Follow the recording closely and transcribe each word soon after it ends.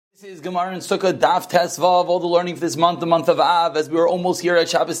This is Gemara and Sukkah Daf Tesvav, all the learning for this month, the month of Av, as we are almost here at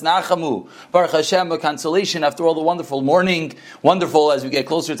Shabbos Nachamu. Baruch Hashem, a consolation after all the wonderful morning, wonderful as we get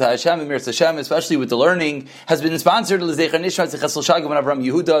closer to Hashem and Mirz Hashem, especially with the learning, has been sponsored L'Zecher Nishmat Zechesel Shagim and Avram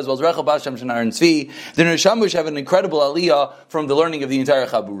Yehuda, as well as Rechel Bashem Shanar and Tzvi. The Neshamush have an incredible aliyah from the learning of the entire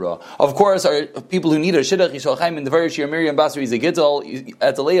Chabura. Of course, our people who need a Shidduch, Yishal Chaim in the very Shir Miriam Basri Zegitol,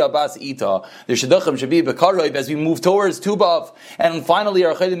 Etaliyah Bas Ita. The Shidduchim should be Bekaroib as we move towards Tubav, and finally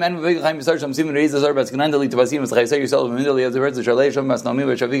our Chedim and Vivek Chaim Yisar Sham Simen Reis Azar Bas Gnandali Tavasim as Chaysar yourself and Mindali as the words of Shalei Sham Mas Naomi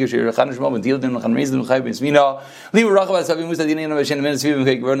Vashavik Shir Chanish Mom and Dildin Chan Reis and Chaim Bismina Limu Rachabas Havim Musa Dinin Vashin Min Svim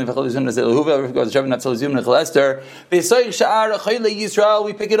Kek Vernon Fakhaluzun Zelahuva God Shavin Natzaluzim Nechalester Besoy Sha'ar Chayle Yisrael.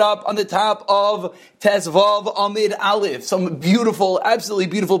 We pick it up on the top of Tesvav Amid Aleph. Some beautiful, absolutely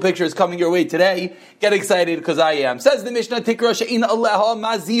beautiful pictures coming your way today. Get excited because I am. Says the Mishnah Tikra She'in Aleha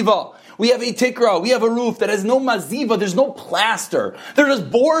Maziva. We have a tikra, we have a roof that has no maziva, there's no plaster. There are just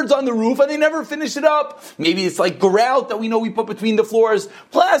boards on the roof and they never finish it up. Maybe it's like grout that we know we put between the floors,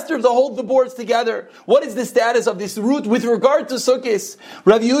 plaster to hold the boards together. What is the status of this roof with regard to Sukkis?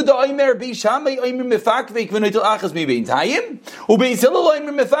 Rav Yehuda Omer Beishamai Omer Mefakvek V'noitel Achas Mi Bein Tayim Ubeis Hillel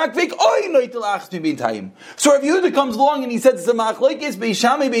Omer Mefakvek Oy Noitel Achas Mi Bein Tayim. So Rav Yehuda comes along and he says to Machlokes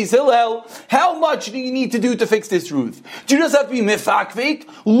Beishamai Beis Hillel, how much do you need to do to fix this roof? Do you just have to be Mefakvek,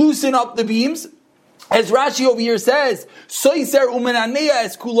 loosen up the beams? As Rashi over here says, Soiser umenanea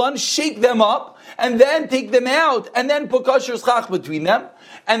es kulan, shake them up, and then take them out, and then put kasher schach between them.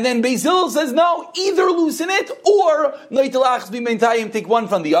 And then Beis Hillel says, no, either loosen it, or noitel achas b'meintayim, take one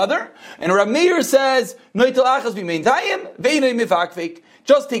from the other. And Rav Meir says, noitel achas b'meintayim, veinei mifakvik.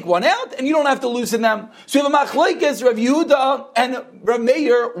 Just take one out, and you don't have to loosen them. So you have a machlekes, Rav Yehuda and Rav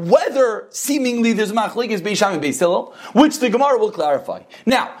Meir, whether seemingly there's a machlekes Beis Shammai and Beis Hillel, which the Gemara will clarify.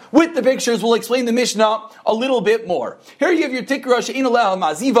 Now, with the pictures, we'll explain the Mishnah a little bit more. Here you have your tikra she'in aleha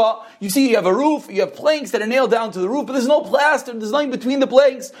maziva. You see, you have a roof, you have planks that are nailed down to the roof, but there's no plaster, there's nothing between the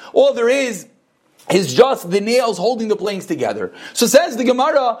planks. All there is just the nails holding the planks together. So says the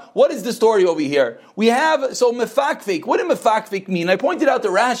Gemara, what is the story over here? We have, so mefakvik. What does mefakvik mean? I pointed out to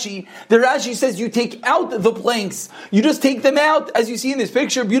Rashi. The Rashi says you take out the planks. You just take them out, as you see in this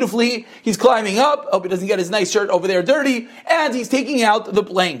picture beautifully. He's climbing up. Hope he doesn't get his nice shirt over there dirty. And he's taking out the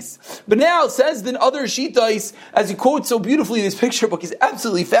planks. But now it says the other shitais, as he quotes so beautifully in this picture book, is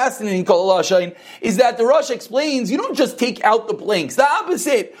absolutely fascinating, is that the Rosh explains, you don't just take out the planks. The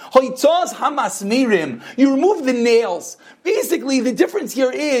opposite. Hoitzos hamasmirim. You remove the nails. Basically, the difference here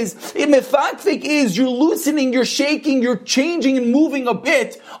is, mefakvik is you're loosening, you're shaking, you're changing and moving a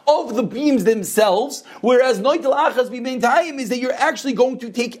bit of the beams themselves, whereas noitel achas b'meintayim is that you're actually going to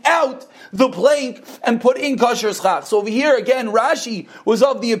take out the plank and put in kasher schach. So over here, again, Rashi was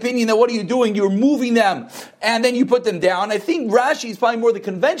of the opinion that what are you doing? You're moving them and then you put them down. I think Rashi is probably more the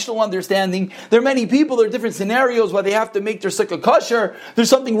conventional understanding. There are many people, there are different scenarios where they have to make their sukkah kosher. There's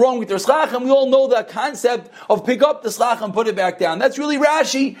something wrong with their schach, and we all know the concept of pick up the schach and put it back down. That's really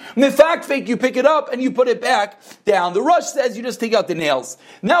Rashi. Mefakvik, you pick it up and you put it back down. The Rosh says you just take out the nails.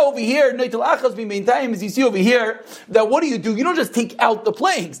 Now over here, noitel achas b'meintayim, as you see over here, that what do? You don't just take out the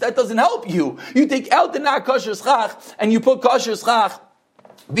planks. That doesn't help you. You take out the not kosher schach and you put kosher schach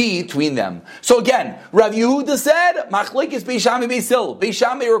between them. So again, Rav Yehuda said, machlekes Beis Shammai Beis Hillel. Beis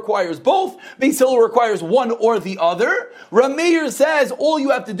Shammai requires both. Beis Hillel requires one or the other. Rav Meir says all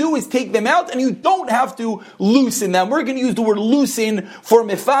you have to do is take them out and you don't have to loosen them. We're going to use the word loosen for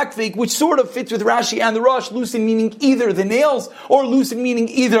mefakvik, which sort of fits with Rashi and the Rosh. Loosen meaning either the nails or loosen meaning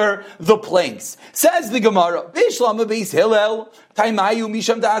either the planks. Says the Gemara, Bishlama Beis Hillel. I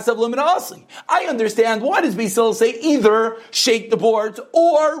understand. Why does Beis Hillel say either shake the boards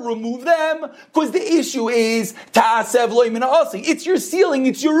or remove them? Because the issue is it's your ceiling,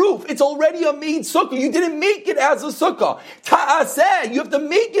 it's your roof. It's already a made sukkah. You didn't make it as a sukkah. You have to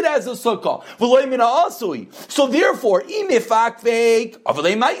make it as a sukkah. So therefore,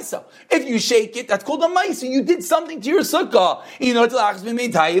 if you shake it, that's called a maisa. You did something to your sukkah.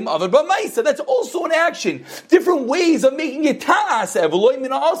 That's also an action. Different ways of making it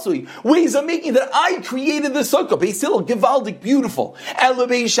ways of making that I created the sukkah. Beis Hillel, givaldik, beautiful.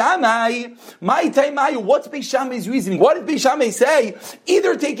 Beis Shammai, what's Beis Shammai's reasoning? What did Beis Shammai say?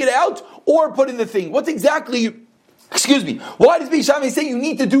 Either take it out or put in the thing. What's exactly Excuse me. Why does Beis Shammai say you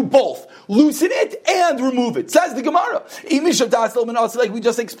need to do both? Loosen it and remove it. Says the Gemara. Like we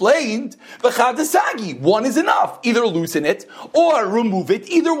just explained, one is enough. Either loosen it or remove it.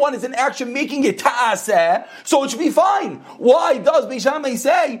 Either one is an action making it ta'aseh, so it should be fine. Why does Beis Shammai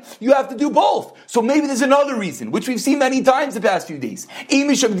say you have to do both? So maybe there's another reason, which we've seen many times the past few days. If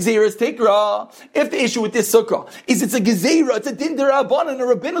the issue with this sukkah is it's a gezerah, it's a din d'Rabbanan, a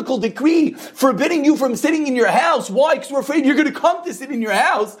rabbinical decree forbidding you from sitting in your house. Why? Because we're afraid you're going to come to sit in your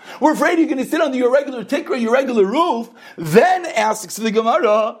house. We're afraid you're going to sit under your regular tikra, your regular roof. Then asks the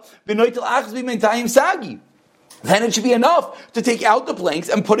Gemara, then it should be enough to take out the planks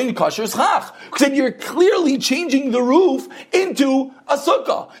and put in kosher schach. Because then you're clearly changing the roof into a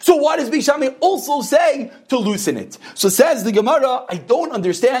sukkah. So why does Beis Shammai also say to loosen it? So says the Gemara, I don't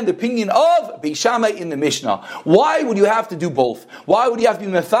understand the opinion of Beis Shammai in the Mishnah. Why would you have to do both? Why would you have to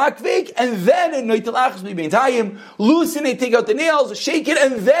be mefakvik and then in noitel achas b'beintayim, loosen it, take out the nails, shake it,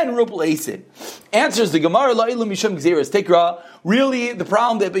 and then replace it? Answers the Gemara, la'ilu misham gzeras tikra. Really, the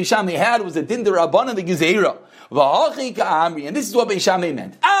problem that Beis Shammai had was the din d'Rabbanan, the gezerah. And this is what Beis Shammai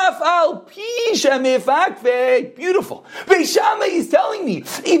meant. Beautiful. Beis Shammai is telling me,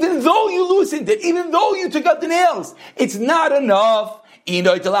 even though you loosened it, even though you took out the nails, it's not enough.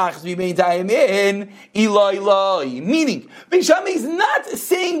 Meaning, Beis Shammai is not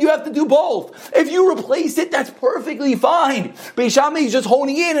saying you have to do both. If you replace it, that's perfectly fine. Beis Shammai is just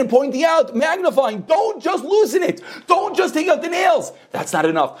honing in and pointing out, magnifying. Don't just loosen it. Don't just take out the nails. That's not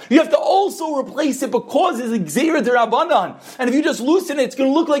enough. You have to also replace it because it's a gzeirah d'Rabbanan. And if you just loosen it, it's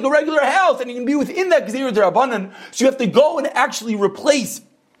going to look like a regular house, and you can be within that gzeirah d'Rabbanan. So you have to go and actually replace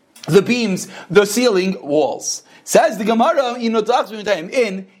the beams, the ceiling walls. Says the Gemara,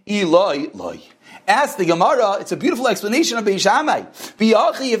 in Eloi. Ask the Gemara, it's a beautiful explanation of Beis Shammai.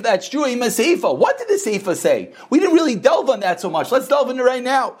 If that's true, Ema Seifa. What did the Seifa say? We didn't really delve on that so much. Let's delve into it right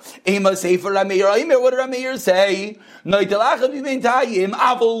now. Ema Seifa Rameir. What did Rameir say? What did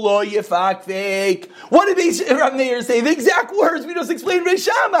Rameir say? The exact words we just explained Beis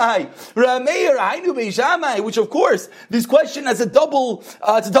Shammai. Rameir, I knew Beis Shammai, which of course, this question has it's a double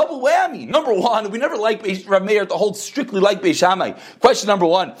whammy. Number one, we never like Rameir to hold strictly like Beis Shammai. Question number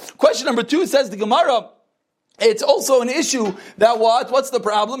one. Question number two says the Gemara, it's also an issue that what's the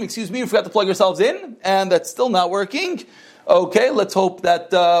problem? Excuse me, we forgot to plug ourselves in, and that's still not working. Okay, let's hope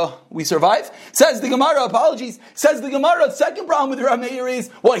that we survive. Says the Gemara, apologies. Says the Gemara, the second problem with Rameir is,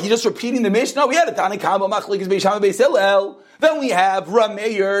 he's just repeating the Mishnah? We had a Tanakama, Machlekes, Beis Shammai, Beis Hillel. Then we have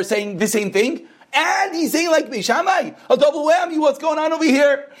Rameir saying the same thing. And he's saying like Beis Shammai, a double whammy, what's going on over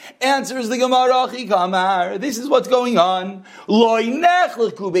here? Answers the Gemara, this is what's going on. You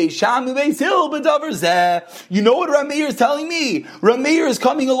know what Rameir is telling me? Rameir is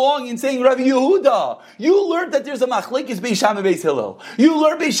coming along and saying, Rav Yehuda, you learned that there's a machlekes Beis Shammai, Beis Hillel. You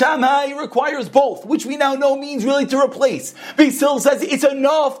learned Beis Shammai requires both, which we now know means really to replace. Beis Hillel says it's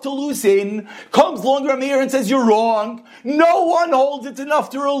enough to loosen. Comes along Rameir and says you're wrong. No one holds it's enough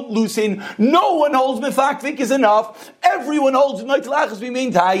to loosen. No one holds mefakvik is enough. Everyone holds noitel achas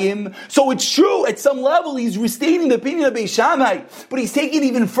b'meintayim. So it's true, at some level, he's restating the opinion of Beis Shammai, but he's taking it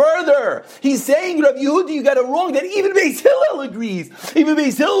even further. He's saying, Rav Yehuda, you got it wrong, that even Beis Hillel agrees. Even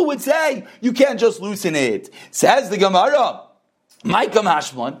Beis Hillel would say, you can't just loosen it. Says the Gemara, Maika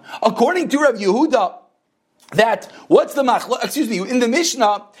Mashman, according to Rav Yehuda, that, what's the in the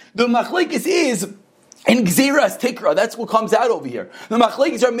Mishnah, the machlekes is in Gzeras Tikra, that's what comes out over here. The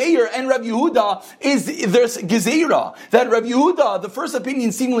Machlekes Rameir and Rav Yehuda there's Gezerah. That Rav Yehuda, the first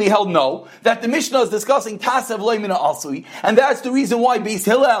opinion seemingly held no, that the Mishnah is discussing Tasav Leimina Asui, and that's the reason why Beis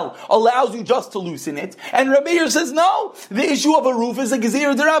Hillel allows you just to loosen it. And Rameir says no, the issue of a roof is a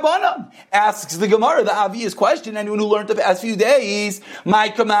Gezerah d'Rabbanan. Asks the Gemara, the obvious question, anyone who learned the past few days, my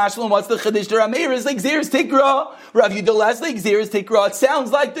Kamashlam, what's the Chiddush to Rameir? Is like Gzeras Tikra. Rav Yehuda last like Gzeras Tikra. It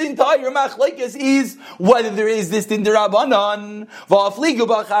sounds like the entire Machlekes is whether there is this din d'Rabbanan.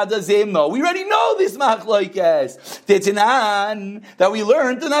 No, we already know this machlokes. Tetinan that we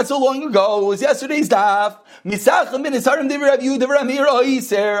learned not so long ago. It was yesterday's daf. Are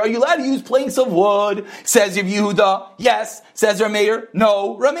you allowed to use planks of wood? Says Rav Yehuda, yes. Says Rameir,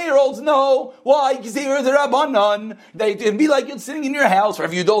 no. Rameir holds no. Why? Gzeir d'Rabbanan. They can be like you're sitting in your house.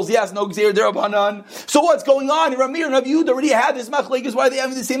 Rav Yehuda holds yes, no Gzeir d'Rabbanan. So what's going on? Rameir and Rav Yehuda already had this machlokes. Why are they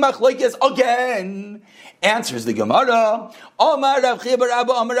having the same machlokes again? Answers the Gemara. Amar Rav Chia bar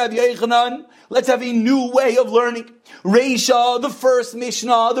Abba, Amar Rav Yochanan. Let's have a new way of learning. Reisha, the first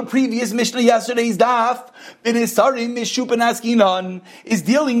Mishnah, the previous Mishnah, yesterday's daf, B'nisarim Mishupan Askinan, is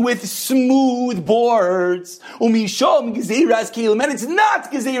dealing with smooth boards. Umishom Gezeiras Kelim, and it's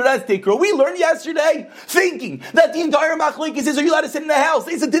not Gezeiras Tikra. We learned yesterday, thinking that the entire Machlekes is, are you allowed to sit in the house?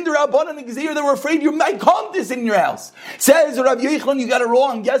 They said, Dinder Rabbanan and Gezeir, they were afraid you might come to sit in your house. Says Rav Yochanan, you got it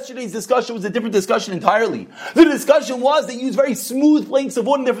wrong. Yesterday's discussion was a different discussion entirely. The discussion was they used very smooth planks of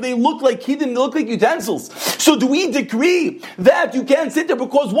wood, and therefore they look like kiddim, they look like utensils. So do we decree that you can't sit there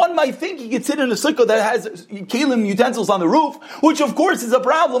because one might think you could sit in a sukkah that has kelim utensils on the roof, which of course is a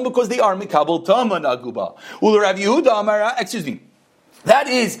problem because they are mikabel tama naguba. Rav Yehuda Amara, that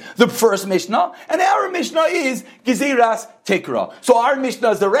is the first Mishnah, and our Mishnah is Gezeiras Tikra. So our Mishnah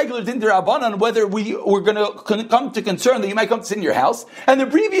is the regular Din D'Rabbanan, whether we're going to come to concern that you might come to sit in your house, and the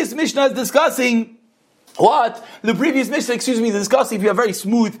previous Mishnah is discussing what? The previous Mishnah, is discussing if you have very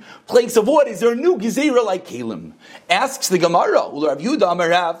smooth planks of wood, is there a new Gezeira like Kelim? Asks the Gemara, Rav Yehuda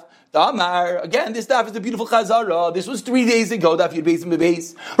Amarav, Damar, again, this daf is a beautiful chazara. This was 3 days ago, daf Yud Beis and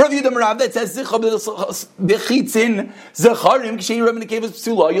Beis. Rav Yehuda Amarav that says, Bechitzin, Zecharim, Ksheirem, and Kevas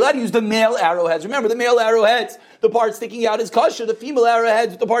Psula. You're allowed to use the male arrowheads. Remember, the male arrowheads, the part sticking out is kosher. The female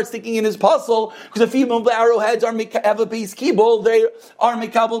arrowheads, the part sticking in is puzzle, because the female arrowheads have a base kibble, they are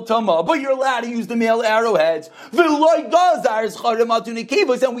mikabel tama. But you're allowed to use the male arrowheads. And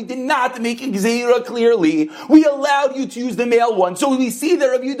we did not make a gzeira clearly. We allowed you to use the male one. So we see that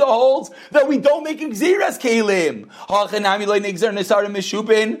Rav Yehuda holds that we don't make a gzeira as kelim.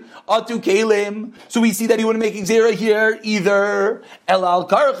 So we see that he wouldn't make a gzeira here either. El al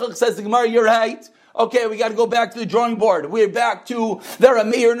karchach, says the Gemara, you're right. Okay, we got to go back to the drawing board. We're back to the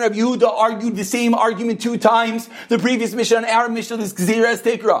Rameir and Rav Yehuda argued the same argument 2 times. The previous Mishnah and our Mishnah is Gzeiras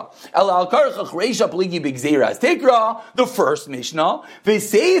Tikra. El al karchach reisha pligi b'Gzeiras Tikra. The first Mishnah.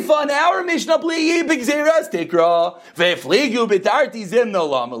 V'seifa and our Mishnah pligi b'Gzeiras Tikra. V'fligu b'tarti zimna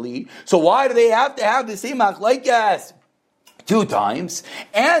lamali. So why do they have to have the same machlekes 2 times?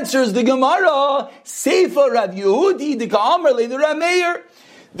 Answers the Gemara. Seifa Rav Yehudi the Ka'amar le the Rameir.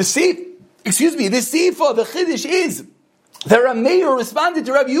 The Sifa, the Chiddush is, the Rameir responded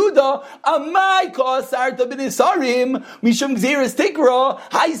to Rav Yehuda, Amai ka'asarta b'nisarim, mishum gzeiras tikra,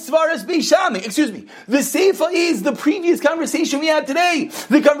 hai svaras beishami. The Seifa is the previous conversation we had today.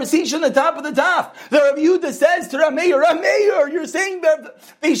 The conversation on the top of the daf. The Rav Yehuda says to Rameir, you're saying that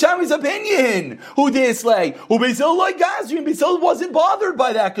Beishami's opinion. Who did slay? Who Beisil like Gazri, Beisil wasn't bothered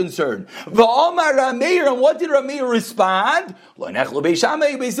by that concern. V'amar Rameir, and what did Rameir respond? They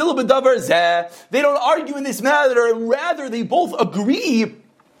don't argue in this matter, and rather they both agree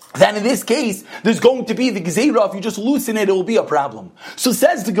that in this case, there's going to be the Gezeira. If you just loosen it, it will be a problem. So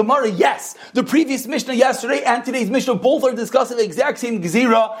says the Gemara, yes, the previous Mishnah yesterday and today's Mishnah both are discussing the exact same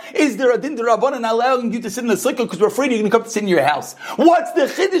Gezeira. Is there a Din D'Rabbanan allowing you to sit in the sukkah because we're afraid you're going to come to sit in your house? What's the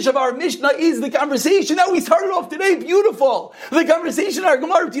Chiddush of our Mishnah is the conversation that we started off today. Beautiful. The conversation in our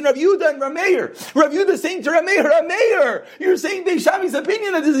Gemara between Rav Yehuda and Rameir. Rav Yehuda saying to Rameir, you're saying Beis Shammai's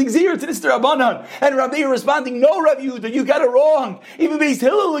opinion that there's a Gezeira to this D'Rabbanan. And Rameir responding, no, Rav Yehuda, you got it wrong. Even Beis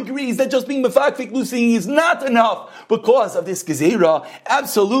Hillel agrees that just being mefakfik loosening is not enough because of this gezeira.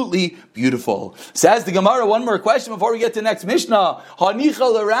 Absolutely beautiful. Says the Gemara, one more question before we get to the next Mishnah. Hanicha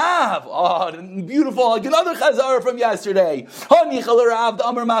l'Rav. Beautiful. Another chazara from yesterday. Hanicha l'Rav, the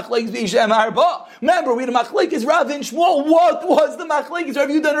Amar Machlekes Beishem Arba. Remember, we had a Machlekes Rav and Shmuel. What was the Machlekes Rav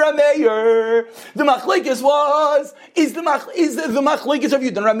Yehuda and Rameir? The Machlekes was, is the Machlekes Rav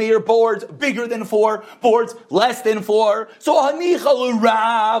Yehuda and Rameir boards bigger than 4, boards less than 4? So Hanicha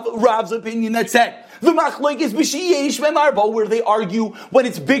l'Rav, Rav's opinion that said the machlekes b'shiyesh v'marba, where they argue when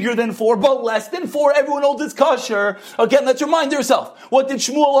it's bigger than 4 but less than 4, everyone holds it's kosher. Again, let's remind yourself, what did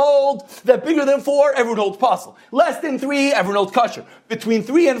Shmuel hold? That bigger than 4, everyone holds pasul. Less than 3, everyone holds kosher. Between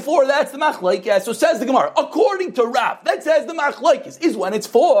 3 and 4, that's the machlekes. So says the Gemara, according to Rav, that says the machlekes is when it's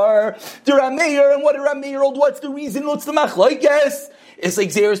 4. The Rameir, and what did Rameir hold? What's the reason? What's the machlekes? It's like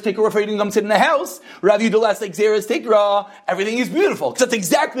Zeres Tikra afraid to come sit in the house. Rav Yehuda last like Zeres Tikra. Everything is beautiful. Because that's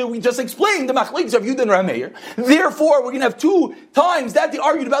exactly what we just explained. The machlekes of Yehuda and Rameir. Therefore, we're going to have 2 times that they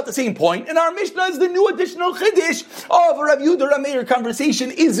argued about the same point. And our Mishnah is the new additional Chiddush of a Rav Yehuda Rameir conversation.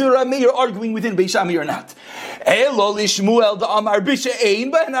 Is the Rameir arguing within Beis Shammai or not?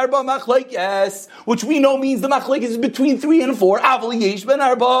 Which we know means the machlekes is between 3 and 4. But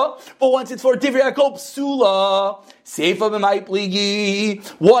once it's for Divrei Yaakov Psula.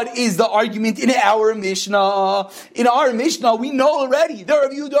 What is the argument in our Mishnah? In our Mishnah, we know already. The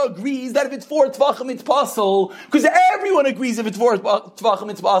Rav Yehuda agrees that if it's 4 tvachim tvachim it's possible, because everyone agrees if it's 4 tvachim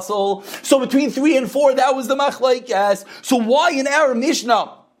it's possible. So between 3 and 4, that was the machlokes. So why in our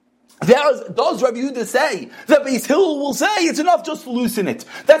Mishnah does Rabbi Yehuda say that Beis Hillel will say it's enough just to loosen it?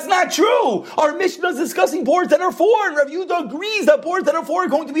 That's not true. Our Mishnah is discussing boards that are 4, and Rabbi Yehuda agrees that boards that are 4 are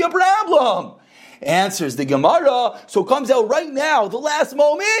going to be a problem. Answers the Gemara, so it comes out right now, the last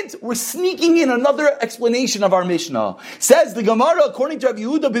moment, we're sneaking in another explanation of our Mishnah. Says the Gemara, according to Rabbi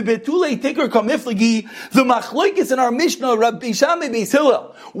Yehuda, bebetulei tikr kamiflagi, the machlokes in our Mishnah, Rabbi Shammai Beis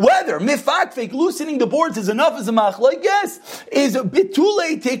Hillel, whether mifakfek, loosening the boards is enough as a machlokes, is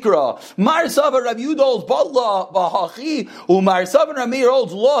betulei tikra. Mar Sava Rabbi Yehuda holds batla bahachi, umar Sava Rabbi Meir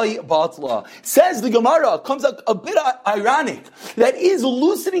holds loi batla. Says the Gemara, comes out a bit ironic, that is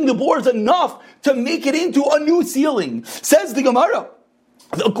loosening the boards enough to make it into a new ceiling. Says the Gemara,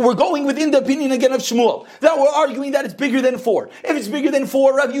 we're going within the opinion again of Shmuel, that we're arguing that it's bigger than 4. If it's bigger than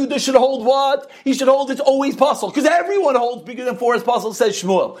 4, Rav Yehuda should hold what? He should hold it's always possible, because everyone holds bigger than 4 as possible, says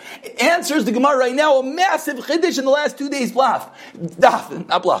Shmuel. Answers the Gemara right now, a massive chiddush in the last 2 days, Daf.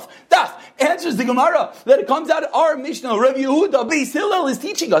 Answers the Gemara that it comes out of our Mishnah, Rav Yehuda, Beis Hillel is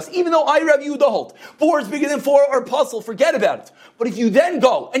teaching us, even though I, Rav Yehuda, hold 4 is bigger than 4 or puzzle, forget about it. But if you then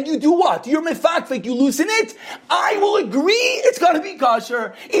go and you do what? You're mefakfek, you loosen it, I will agree it's going to be kosher.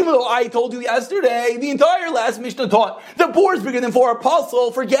 Even though I told you yesterday, the entire last Mishnah taught the board is bigger than 4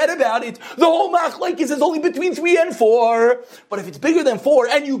 puzzle, forget about it. The whole machlokes is only between 3 and 4. But if it's bigger than 4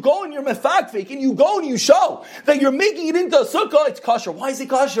 and you go and you're mefakfek and you go and you show that you're making it into a sukkah, it's kosher. Why is it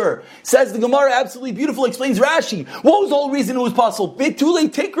kosher? Says the Gemara, absolutely beautiful, explains Rashi. What was the whole reason it was possible? Bitulei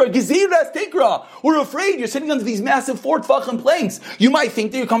tikra, geziras tikra. We're afraid you're sitting under these massive 4 tvachim planks. You might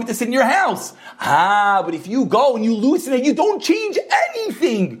think that you're coming to sit in your house. But if you go and you loosen it, you don't change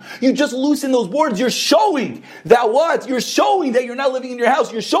anything. You just loosen those boards. You're showing that what? You're showing that you're not living in your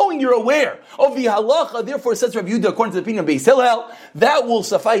house. You're showing you're aware of the halacha. Therefore, says Rabbi Yehuda, according to the opinion of Beis Hillel, that will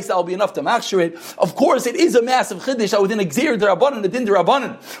suffice. That will be enough to machshir it. Of course, it is a massive chiddush that within a gzeir derabanan, a din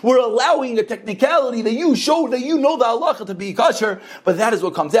derabanan, we're allowing a technicality that you show that you know the halacha to be kosher. But that is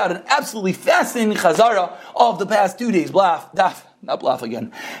what comes out. An absolutely fascinating chazara of the past 2 days. Not bluff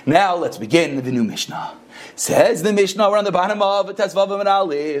again. Now let's begin the new Mishnah. Says the Mishnah, we're on the bottom of Tezvav and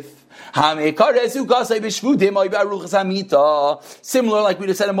Aleph. Similar, like we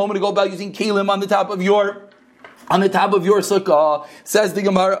just said a moment ago about using kalim on the top of your sukkah. Says the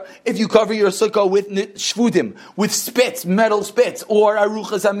Gemara, if you cover your sukkah with shvudim, with spits, metal spits, or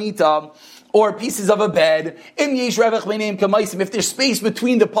aruchas amita, or pieces of a bed, if there's space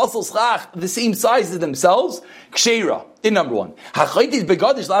between the puzzle schach, the same size as themselves, kshera, in number 1.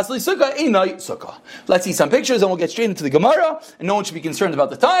 Let's see some pictures and we'll get straight into the Gemara, and no one should be concerned about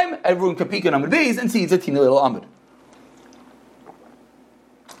the time. Everyone can peek in Amud Beis and see it's a teeny little Amud.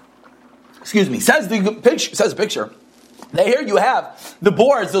 Excuse me, says the picture, that here you have the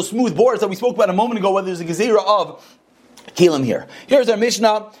boards, those smooth boards that we spoke about a moment ago, where there's a gezerah of kelim here. Here's our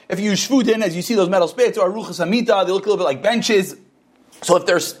Mishnah. If you shvudin, as you see those metal spits, or aruchas amita, they look a little bit like benches. So if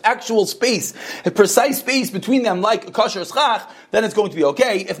there's actual space, a precise space between them, like a kosher schach, then it's going to be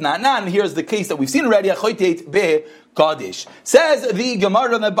okay. If not, here's the case that we've seen already. Kaddish. Says the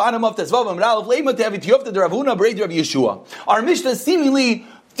Gemara on the bottom of Tezvav Amral, Yeshua. Our Mishnah seemingly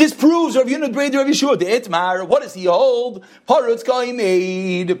disproves Rav Yonah Breder Rav Yeshua. The Itmar, what does he hold? Parutz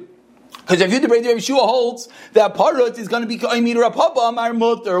Kaimed. Because Rav Yehuda Breder Rav Yeshua holds that parut is going to be kaimid or a papa amar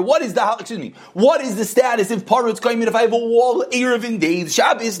mutter. What is the status if parut's kaimid? If I have a wall Erevin days,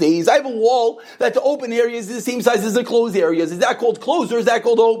 Shabbos days, I have a wall that the open area is the same size as the closed areas. Is that called closed or is that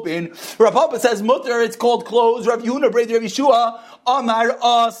called open? Rav Papa says mutter, it's called closed. Rav Yehuda Breder Rav Yeshua amar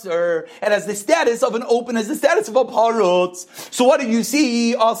aser. And as the status of an open, as the status of a parut. So what do you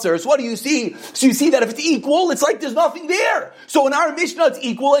see, aser? So what do you see? So you see that if it's equal, it's like there's nothing there. So in our Mishnah it's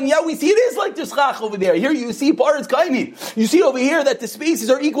equal, and yet we see it is like the schach over there. Here you see parut's kaimid. You see over here that the spaces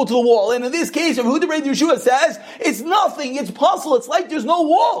are equal to the wall. And in this case, Rav Yehuda Breder Yeshua says it's nothing, it's puzzle, it's like there's no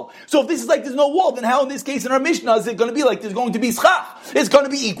wall. So if this is like there's no wall, then how in this case in our Mishnah is it going to be like there's going to be schach? It's going to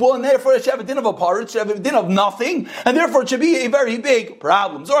be equal, and therefore it should have a din of a parut, it should have a din of nothing, and therefore it should be a very big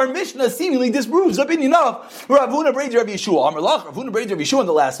problem. So our Mishnah seemingly disproves the opinion of Rav Yehuda Breder Rav Yeshua. Amar lach, Rav Yehuda Breder Rav Yeshua in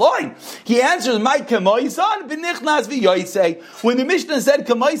the last line. He answers, "My kamaisan b'nichnas v'yaisei." When the Mishnah said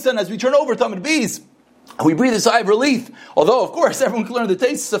kamaisan, as we turn over Talmud Beis, We breathe a sigh of relief. Although, of course, everyone can learn the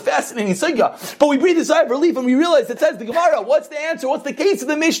taste. It's a fascinating sugya. But we breathe a sigh of relief and we realize it says the Gemara, what's the answer? What's the case of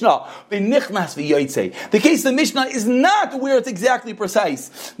the Mishnah? The case of the Mishnah is not where it's exactly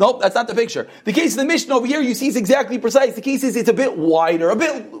precise. Nope, that's not the picture. The case of the Mishnah over here, you see, is exactly precise. The case is it's a bit wider, a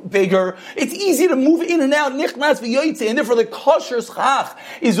bit bigger. It's easy to move in and out. Nichnas v'yoytze. And therefore the kosher schach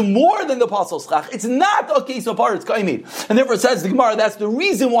is more than the pasul schach. It's not a case of part, it's kaimid. And therefore it says the Gemara, that's the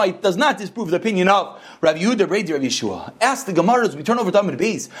reason why it does not disprove the opinion of Rav Yehuda, Rav Yeshua. Ask the Gemara as we turn over to Amud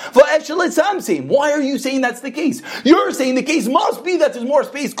Beis. Why are you saying that's the case? You're saying the case must be that there's more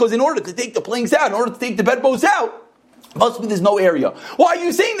space because in order to take the planks out, in order to take the bedposts out, must be there's no area. Why are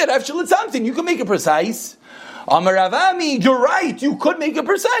you saying that? You can make it precise. Amar Ravami, you're right, you could make it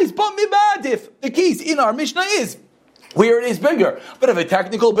precise, but mibadif. The case in our Mishnah is where it is bigger. Bit of a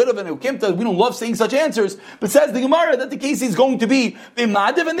technical, bit of an ukimta. We don't love saying such answers, but says the Gemara that the case is going to be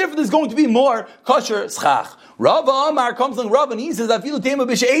b'madiv, and therefore there's going to be more kosher schach. Rava Amar comes along Rava and he says, "Afilu tema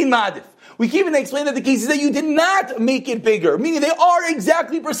b'she'ein madif." We can even explain that the case is that you did not make it bigger, meaning they are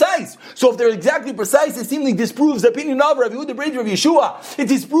exactly precise. So if they're exactly precise, it seemingly disproves the opinion of Rav Yehuda, Rav Yeshua. It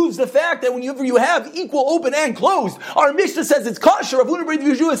disproves the fact that whenever you have equal open and closed, our Mishnah says it's kosher, Rav Yehuda, Rav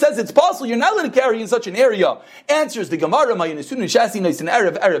Yeshua says it's possible, you're not allowed to carry in such an area. Answers the Gemara,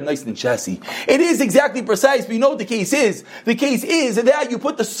 it is exactly precise, but you know what the case is? The case is that you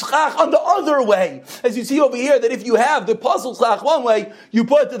put the schach on the other way. As you see over here, that if you have the pasul schach one way, you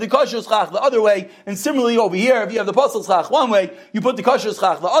put the kosher schach the other way, and similarly over here, if you have the pasul schach one way, you put the kosher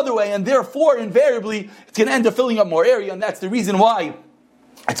schach the other way, and therefore, invariably, it's going to end up filling up more area, and that's the reason why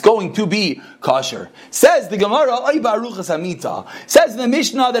it's going to be kosher. Says the Gemara, says the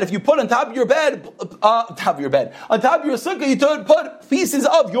Mishnah that if you put on top of your bed, on top of your sukkah, you put pieces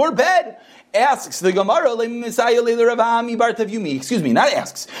of your bed. Asks the Gemara, not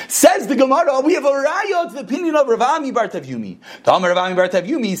asks. Says the Gemara, we have a raya to the opinion of Rav Ami bar Tavyumi.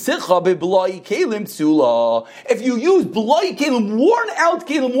 If you use bloi kelim,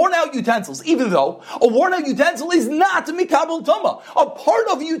 worn out utensils, even though a worn out utensil is not mikabel tama, a part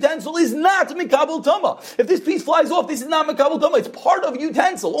of a utensil is not mikabel tama. If this piece flies off, this is not mikabel tama. It's part of a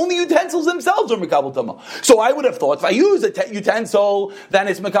utensil. Only utensils themselves are mikabel tama. So I would have thought if I use a utensil, then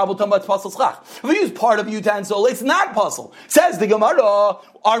it's mikabel tama. It's pasul. If we use part of a utensil, it's not puzzle. Says the Gemara,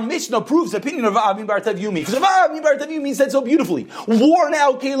 our Mishnah proves the opinion of Rav Ami bar Tavyumi. Because Rav Ami bar Tavyumi said so beautifully. Worn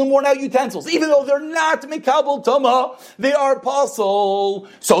out kelim, worn out utensils. Even though they're not mikabel tama, they are puzzle.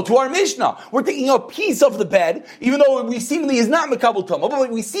 So to our Mishnah, we're taking a piece of the bed, even though we seemingly is not mikabel tama. But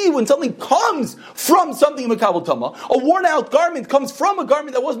we see when something comes from something mikabel tama, a worn out garment comes from a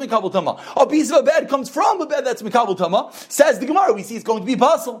garment that was mikabel tama. A piece of a bed comes from a bed that's mikabel tama. Says the Gemara, we see it's going to be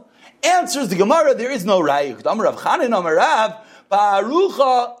puzzle. Answers the Gemara, there is no rayik. Amar Rav Chanan, Amar Rav,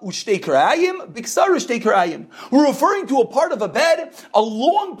 Ba'arucha ushtei karayim, biksar ushtei karayim. We're referring to a part of a bed, a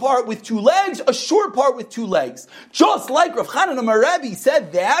long part with two legs, a short part with two legs. Just like Rav Chanan Amar Rabbi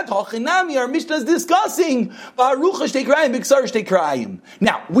said that, Hachinami, our Mishnah is discussing Ba'arucha ushtei karayim, biksar ushtei karayim.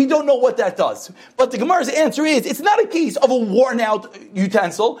 Now, we don't know what that does, but the Gemara's answer is, it's not a case of a worn out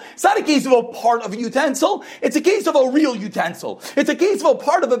utensil, it's not a case of a part of a utensil, it's a case of a real utensil. It's a case of a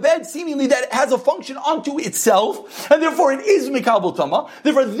part of a bed seemingly that has a function unto itself, and therefore it is mikabel tama.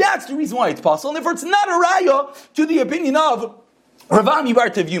 Therefore, that's the reason why it's possible. And therefore, it's not a raya to the opinion of Rav Ami bar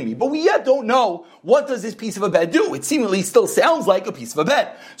Tavyumi. But we yet don't know what does this piece of a bed do. It seemingly still sounds like a piece of a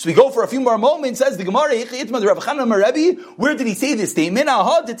bed. So we go for a few more moments. Says the Gemara, where did he say this statement?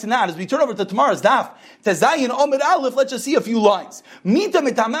 As we turn over to tomorrow's daf, Tezayin Omer Aleph, let's just see a few lines. Mita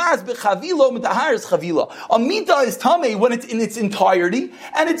mitamas bechavilo mitaharis chavila. A mita is tame when it's in its entirety,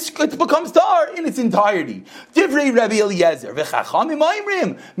 and it becomes tar in its entirety. Divrei Rabbi Eliezer v'chachamim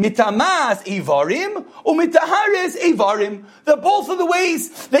oimrim mitamas evarim umitaharis evarim. They're both of the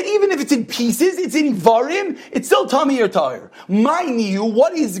ways that even if it's in pieces, it's in varim, it's still tummy or tire. Mind you,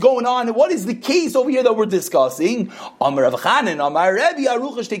 what is going on? What is the case over here that we're discussing? Amar Rav Chanan, Amar Rabbi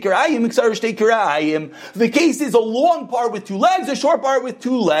Arucha shtei karayim, miksar shtei karayim. The case is a long part with two legs, a short part with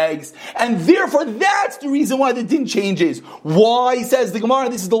two legs, and therefore that's the reason why the din changes. Why, says the Gemara,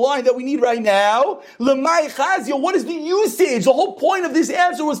 this is the line that we need right now. Lemay chazio, what is the usage? The whole point of this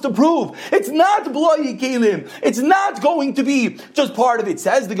answer was to prove it's not bloi kelim. It's not going to be just part of it.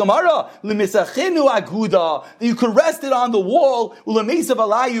 Says the Gemara, lemisachinu aguda, that you could rest it on the wall, ulemesav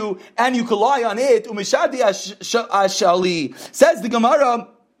alayu, and you could lie on it, umeshadi ashali. Says the Gemara,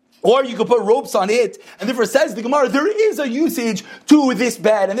 Or you could put ropes on it, and therefore says the Gemara, there is a usage to this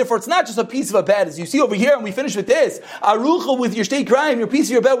bed, and therefore it's not just a piece of a bed, as you see over here, and we finish with this, arucha with your shtei krayim, your piece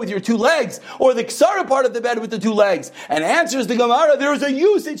of your bed with your two legs, or the ksara part of the bed with the two legs, and answers the Gemara, there is a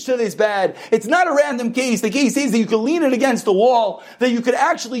usage to this bed. It's not a random case. The case is that you can lean it against the wall, that you could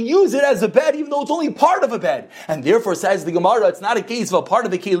actually use it as a bed, even though it's only part of a bed. And therefore says the Gemara, it's not a case of a part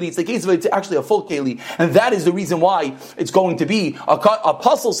of the keli, it's a case of it's actually a full keli, and that is the reason why it's going to be a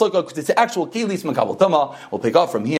puzzle. It's actual kelis makabel tama. We'll pick up from here.